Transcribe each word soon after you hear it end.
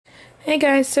Hey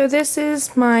guys, so this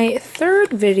is my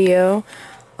third video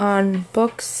on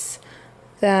books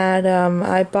that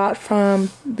I bought from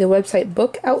the website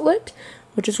Book Outlet,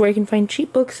 which is where you can find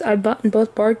cheap books. I bought in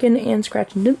both bargain and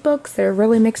scratch and dent books. They're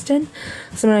really mixed in,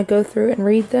 so I'm going to go through and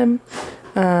read them,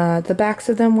 the backs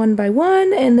of them one by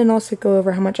one, and then also go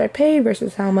over how much I paid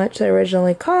versus how much they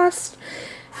originally cost,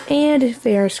 and if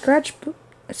they are scratch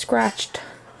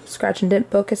and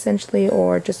dent book essentially,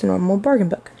 or just a normal bargain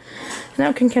book. And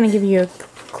that can kind of give you a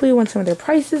clue on some of their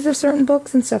prices of certain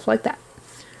books and stuff like that.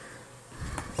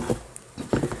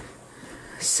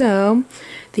 So,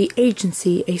 The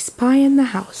Agency, A Spy in the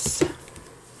House.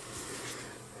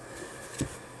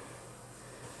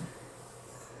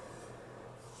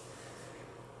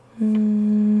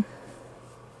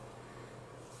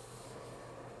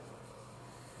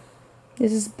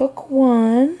 This is book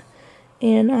one,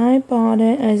 and I bought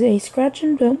it as a scratch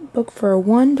and dent book for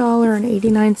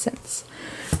 $1.89.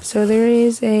 So there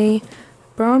is a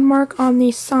brown mark on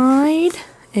the side,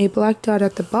 a black dot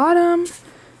at the bottom,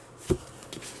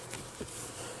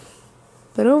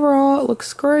 but overall it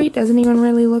looks great. Doesn't even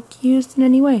really look used in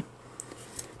any way.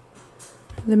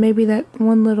 Then maybe that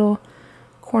one little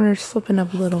corner's slipping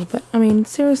up a little, but I mean,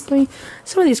 seriously,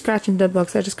 some of these scratch and dent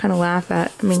books I just kind of laugh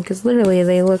at. I mean, because literally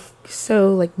they look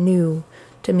so like new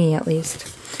to me, at least.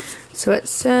 So it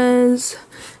says,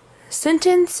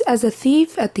 sentenced as a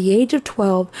thief at the age of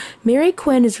 12, Mary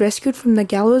Quinn is rescued from the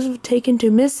gallows and taken to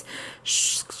Miss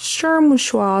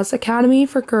Schermschwal's Academy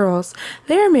for Girls.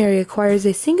 There Mary acquires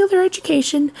a singular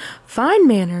education, fine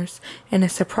manners, and a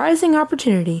surprising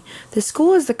opportunity. The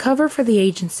school is the cover for The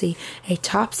Agency, a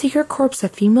top-secret corps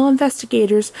of female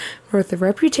investigators with a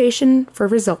reputation for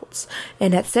results.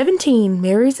 And at 17,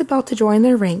 Mary's about to join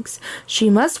their ranks. She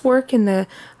must work in the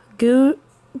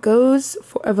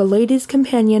of a lady's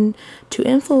companion to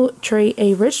infiltrate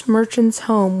a rich merchant's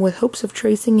home with hopes of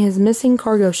tracing his missing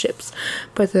cargo ships.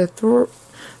 But the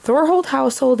Thorhold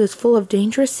household is full of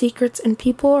dangerous secrets, and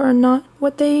people are not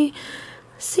what they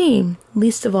seem,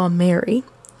 least of all Mary.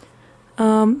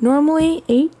 Normally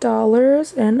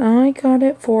 $8, and I got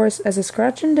it for, as a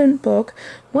scratch and dent book,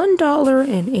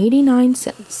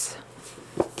 $1.89.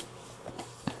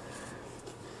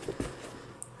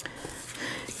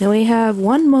 Now we have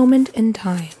One Moment in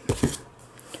Time.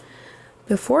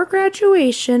 Before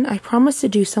graduation, I promised to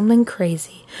do something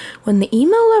crazy. When the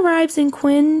email arrives in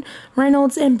Quinn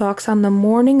Reynolds' inbox on the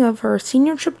morning of her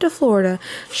senior trip to Florida,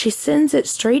 she sends it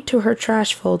straight to her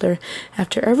trash folder.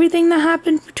 After everything that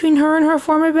happened between her and her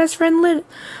former best friend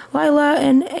Lila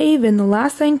and Avon, the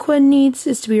last thing Quinn needs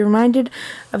is to be reminded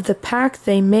of the pact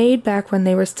they made back when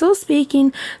they were still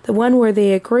speaking, the one where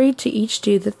they agreed to each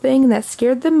do the thing that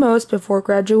scared them most before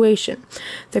graduation.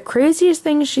 The craziest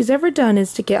thing she's ever done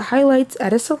is to get highlights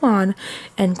at a salon,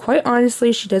 and quite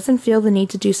honestly, she doesn't feel the need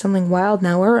to do something wild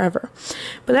now or ever.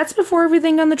 But that's before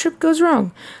everything on the trip goes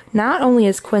wrong. Not only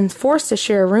is Quinn forced to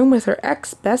share a room with her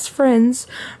ex-best friends,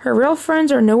 her real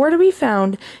friends are nowhere to be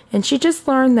found, and she just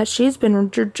learned that she's been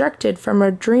rejected from her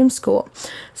dream school.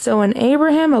 So when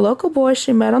Abraham, a local boy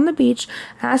she met on the beach,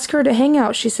 asks her to hang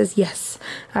out, she says yes.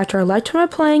 After a lifetime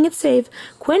of playing it safe,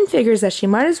 Quinn figures that she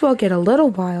might as well get a little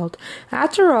wild.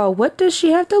 After all, what does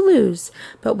she have to lose?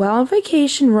 But while on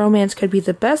vacation, romance could be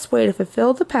the best way to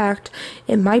fulfill the pact,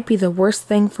 it might be the worst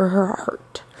thing for her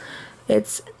heart.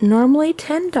 It's normally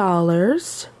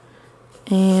 $10,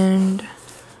 and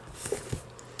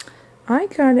I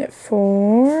got it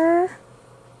for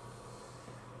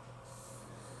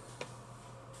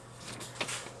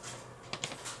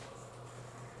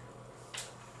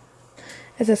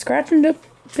as a scratch and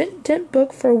dent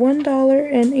book for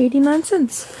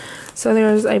 $1.89. So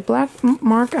there's a black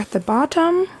mark at the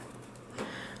bottom.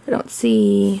 I don't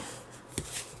see,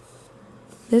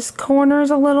 this corner's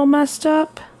a little messed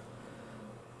up.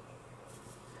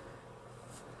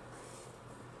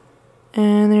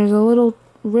 And there's a little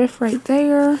riff right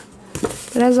there.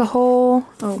 But as a whole,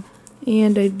 oh,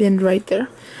 and a bend right there.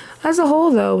 As a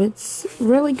whole, though, it's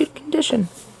really good condition.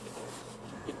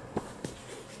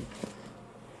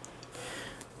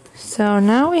 So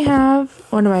now we have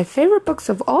one of my favorite books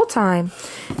of all time.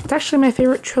 It's actually my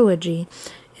favorite trilogy.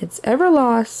 It's Ever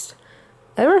Lost,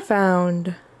 Ever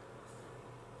Found,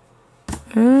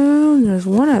 and there's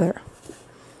one other.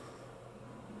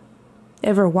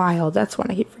 Ever Wild, that's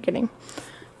one I keep forgetting.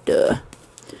 Duh.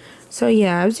 So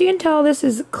yeah, as you can tell, this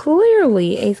is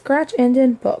clearly a scratch and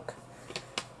dent book.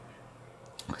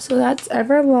 So that's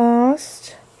Ever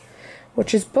Lost,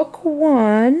 which is book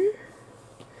one,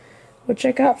 which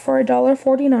I got for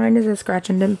 $1.49 as a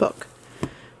scratch and dent book.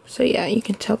 So yeah, you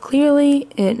can tell clearly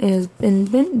it has been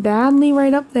bent badly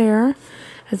right up there.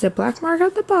 Has a black mark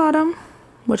at the bottom,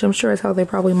 which I'm sure is how they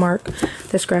probably mark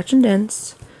the scratch and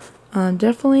dents.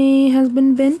 Definitely has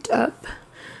been bent up.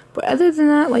 But other than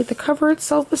that, like, the cover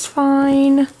itself is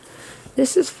fine.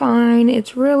 This is fine.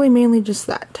 It's really mainly just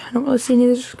that. I don't really see any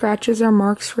of the scratches or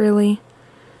marks, really.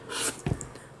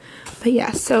 But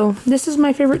yeah, so this is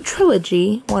my favorite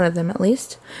trilogy, one of them at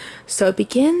least. So it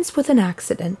begins with an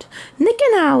accident. Nick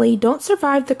and Allie don't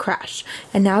survive the crash,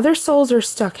 and now their souls are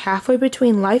stuck halfway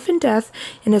between life and death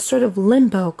in a sort of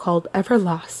limbo called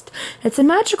Everlost. It's a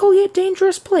magical yet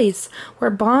dangerous place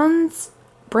where brands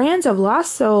of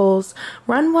lost souls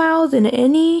run wild, and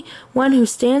anyone who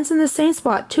stands in the same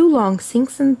spot too long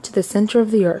sinks into the center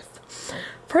of the earth.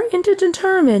 Frightened and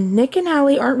determined, Nick and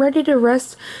Allie aren't ready to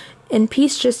rest in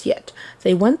peace just yet.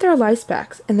 They want their lives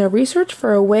back, and their research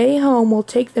for a way home will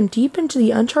take them deep into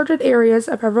the uncharted areas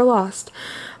of Everlost.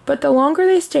 But the longer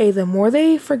they stay, the more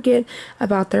they forget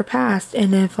about their past,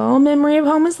 and if all memory of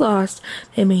home is lost,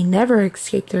 they may never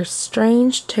escape their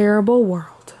strange, terrible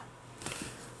world.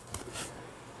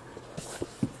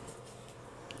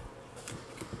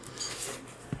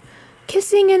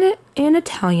 Kissing in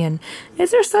Italian.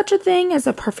 Is there such a thing as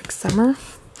a perfect summer?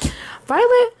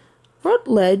 Violet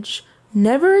Routledge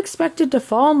never expected to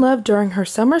fall in love during her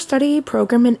summer study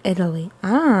program in Italy.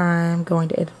 I'm going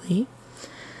to Italy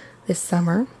this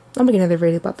summer. I'll make another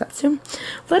video about that soon.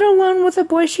 Let alone with a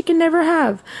boy she can never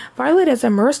have. Violet is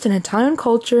immersed in Italian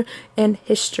culture and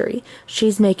history.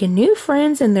 She's making new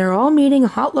friends, and they're all meeting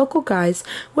hot local guys,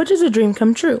 which is a dream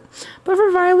come true. But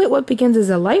for Violet, what begins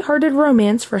as a light-hearted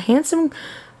romance for handsome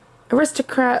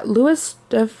aristocrat Louis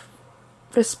de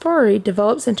Vespari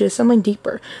develops into something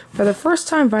deeper. For the first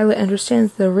time, Violet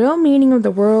understands the real meaning of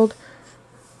the world.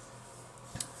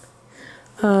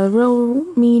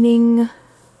 Meaning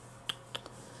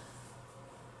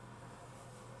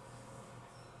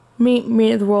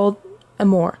of the world,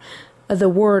 amour. The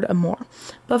word amour.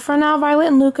 But for now, Violet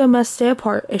and Luca must stay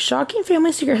apart. A shocking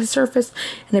family secret has surfaced,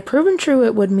 and if proven true,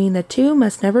 it would mean the two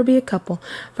must never be a couple.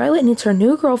 Violet needs her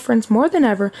new girlfriends more than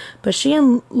ever, but she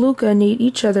and Luca need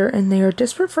each other, and they are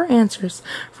desperate for answers.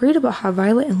 Read about how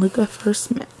Violet and Luca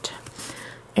first met.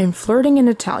 And flirting in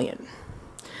Italian.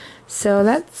 So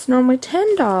that's normally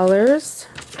 $10.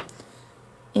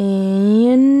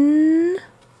 And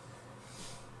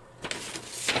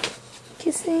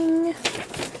kissing.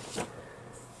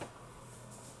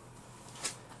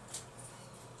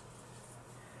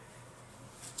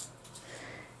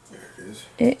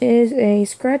 It is a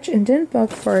scratch and dent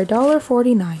book for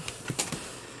 $1.49.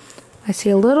 I see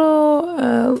a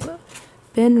little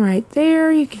bin right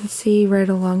there. You can see right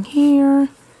along here.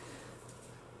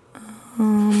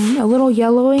 A little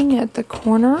yellowing at the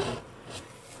corner.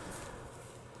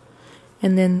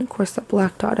 And then, of course, the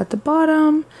black dot at the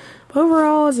bottom. But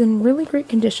overall, is in really great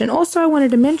condition. Also, I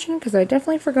wanted to mention, because I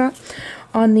definitely forgot,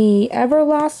 on the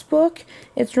Everlost book,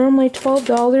 it's normally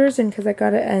 $12, and because I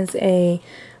got it as a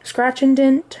scratch and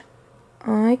dent,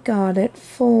 I got it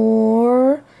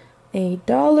for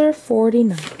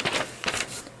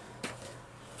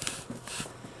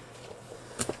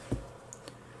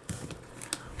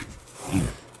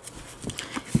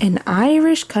 $1.49. An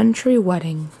Irish Country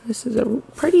Wedding. This is a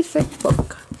pretty thick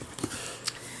book.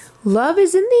 Love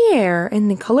is in the air in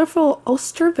the colorful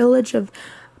Ulster village of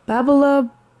Babala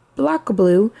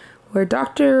Blackblue, where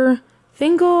Dr.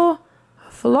 Fingal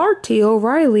Flaherty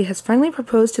O'Reilly has finally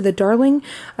proposed to the darling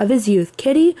of his youth,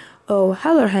 Kitty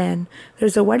O'Halloran.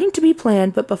 There's a wedding to be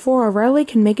planned, but before O'Reilly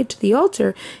can make it to the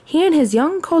altar, he and his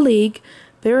young colleague,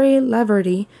 Barry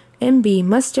Laverty, MB,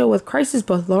 must deal with crises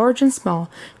both large and small.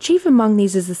 Chief among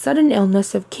these is the sudden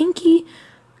illness of Kinky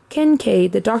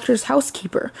Kincaid, the doctor's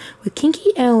housekeeper. With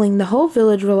Kinky ailing, the whole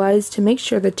village relies to make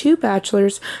sure the two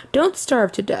bachelors don't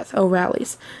starve to death.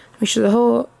 O'Reilly's. Make sure the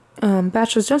whole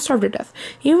bachelors don't starve to death.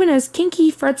 Even as Kinky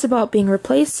frets about being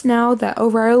replaced now that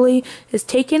O'Reilly is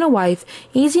taking a wife,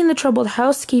 easing the troubled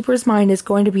housekeeper's mind is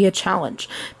going to be a challenge.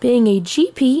 Being a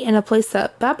GP in a place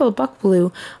that Babel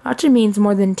Buckblue often means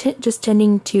more than just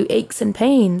tending to aches and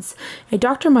pains. A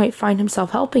doctor might find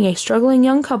himself helping a struggling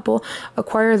young couple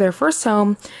acquire their first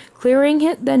home,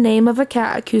 clearing the name of a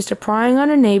cat accused of prying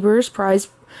on a neighbor's prize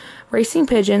racing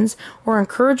pigeons, or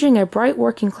encouraging a bright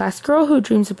working-class girl who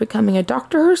dreams of becoming a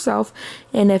doctor herself.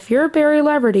 And if you're Barry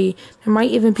Laverty, there might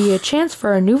even be a chance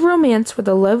for a new romance with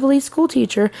a lovely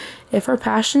schoolteacher if her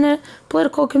passionate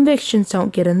political convictions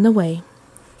don't get in the way.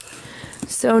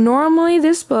 So normally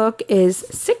this book is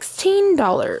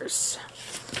 $16.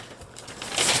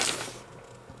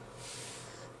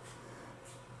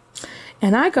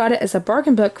 And I got it as a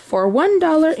bargain book for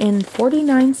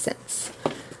 $1.49.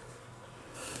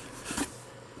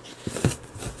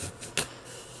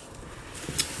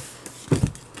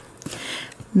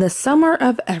 The Summer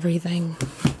of Everything.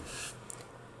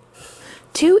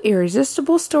 Two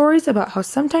irresistible stories about how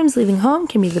sometimes leaving home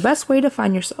can be the best way to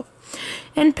find yourself.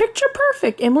 And picture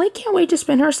perfect, Emily can't wait to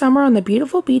spend her summer on the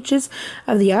beautiful beaches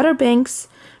of the Outer Banks,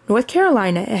 North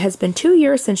Carolina. It has been 2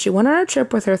 years since she went on a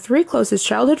trip with her 3 closest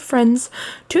childhood friends.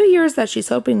 2 years that she's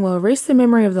hoping will erase the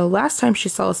memory of the last time she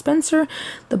saw Spencer,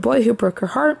 the boy who broke her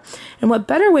heart. And what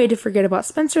better way to forget about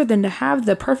Spencer than to have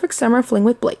the perfect summer fling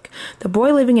with Blake, the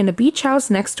boy living in a beach house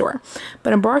next door.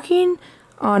 But embarking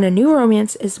on a new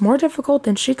romance is more difficult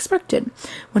than she expected,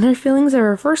 when her feelings of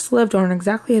her first love aren't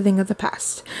exactly a thing of the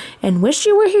past. And wish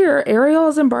you were here, Ariel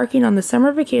is embarking on the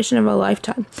summer vacation of a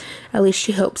lifetime. At least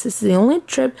she hopes. This is the only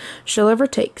trip she'll ever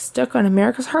take, stuck on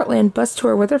America's Heartland bus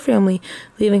tour with her family,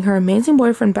 leaving her amazing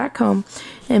boyfriend back home,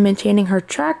 and maintaining her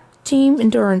track team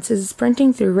endurances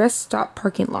sprinting through rest stop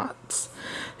parking lots.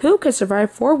 Who could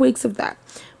survive 4 weeks of that?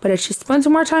 But as she spends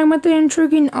more time with the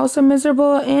intriguing, also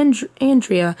miserable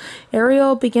Andrea,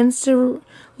 Ariel begins to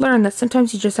learn that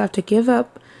sometimes you just have to give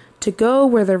up to go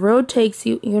where the road takes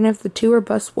you, even if the tour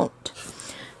bus won't.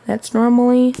 That's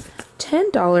normally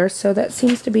 $10, so that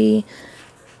seems to be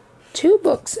 2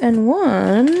 books and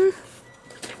 1.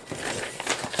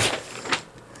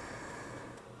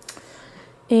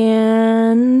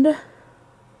 And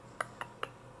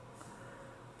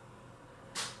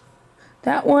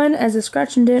that one as a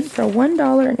scratch and dent for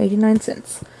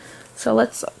 $1.89. So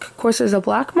let's look. Of course, there's a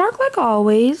black mark like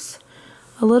always.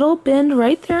 A little bend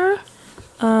right there.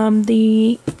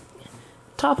 The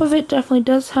top of it definitely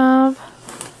does have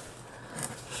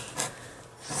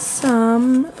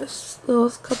some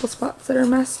little couple spots that are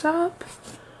messed up.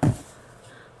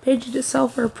 Pages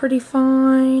itself are pretty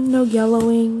fine. No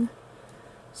yellowing.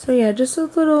 So yeah, just a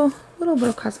little bit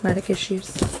of cosmetic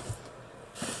issues.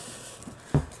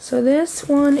 So this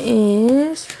one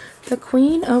is The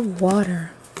Queen of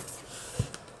Water.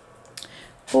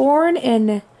 Born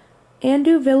in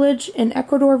Andu village in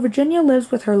Ecuador, Virginia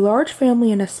lives with her large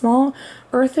family in a small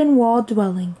earthen wall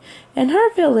dwelling. In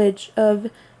her village of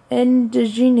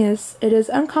indigenous, it is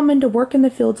uncommon to work in the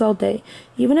fields all day,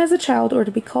 even as a child, or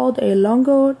to be called a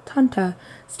longo tanta,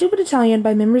 stupid Italian,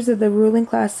 by members of the ruling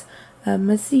class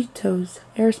Mesitos,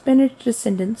 her Spanish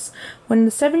descendants. When the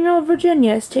 7-year-old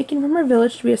Virginia is taken from her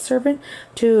village to be a servant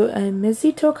to a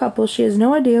Mesito couple, she has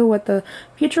no idea what the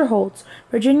future holds.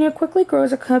 Virginia quickly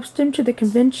grows accustomed to the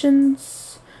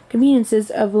conveniences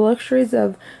of the luxuries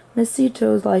of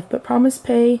Mesito's life, but promised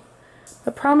pay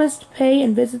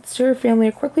and visits to her family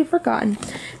are quickly forgotten,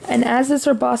 and as is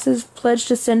her boss's pledge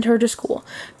to send her to school.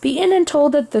 Beaten and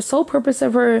told that the sole purpose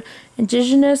of her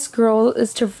indigenous girl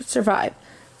is to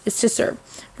serve.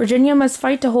 Virginia must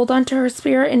fight to hold on to her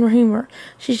spirit and humor.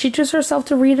 She teaches herself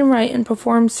to read and write and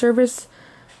perform science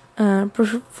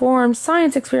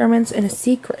experiments in a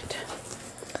secret.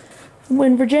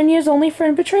 When Virginia's only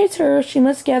friend betrays her, she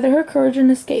must gather her courage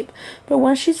and escape. But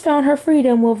once she's found her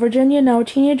freedom, will Virginia, now a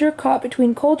teenager caught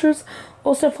between cultures,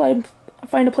 also find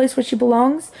a place where she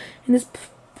belongs? In this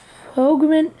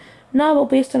poignant novel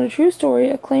based on a true story,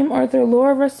 acclaimed author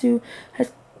Laura Rasu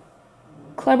has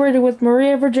collaborated with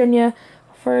Maria Virginia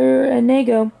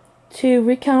Farinnego to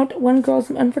recount one girl's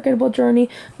unforgettable journey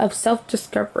of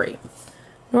self-discovery.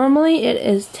 Normally it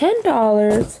is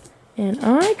 $10, and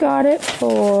I got it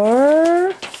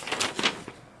for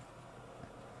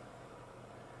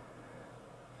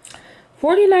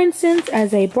 $0.49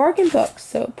 as a bargain book.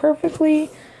 So perfectly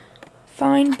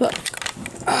fine book.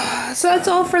 So that's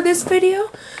all for this video.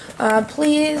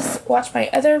 Please watch my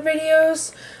other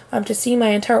videos to see my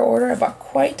entire order. I bought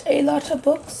quite a lot of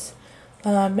books.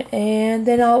 And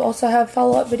then I'll also have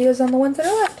follow-up videos on the ones that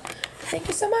are left. Thank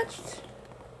you so much.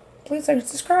 Please like and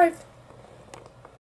subscribe.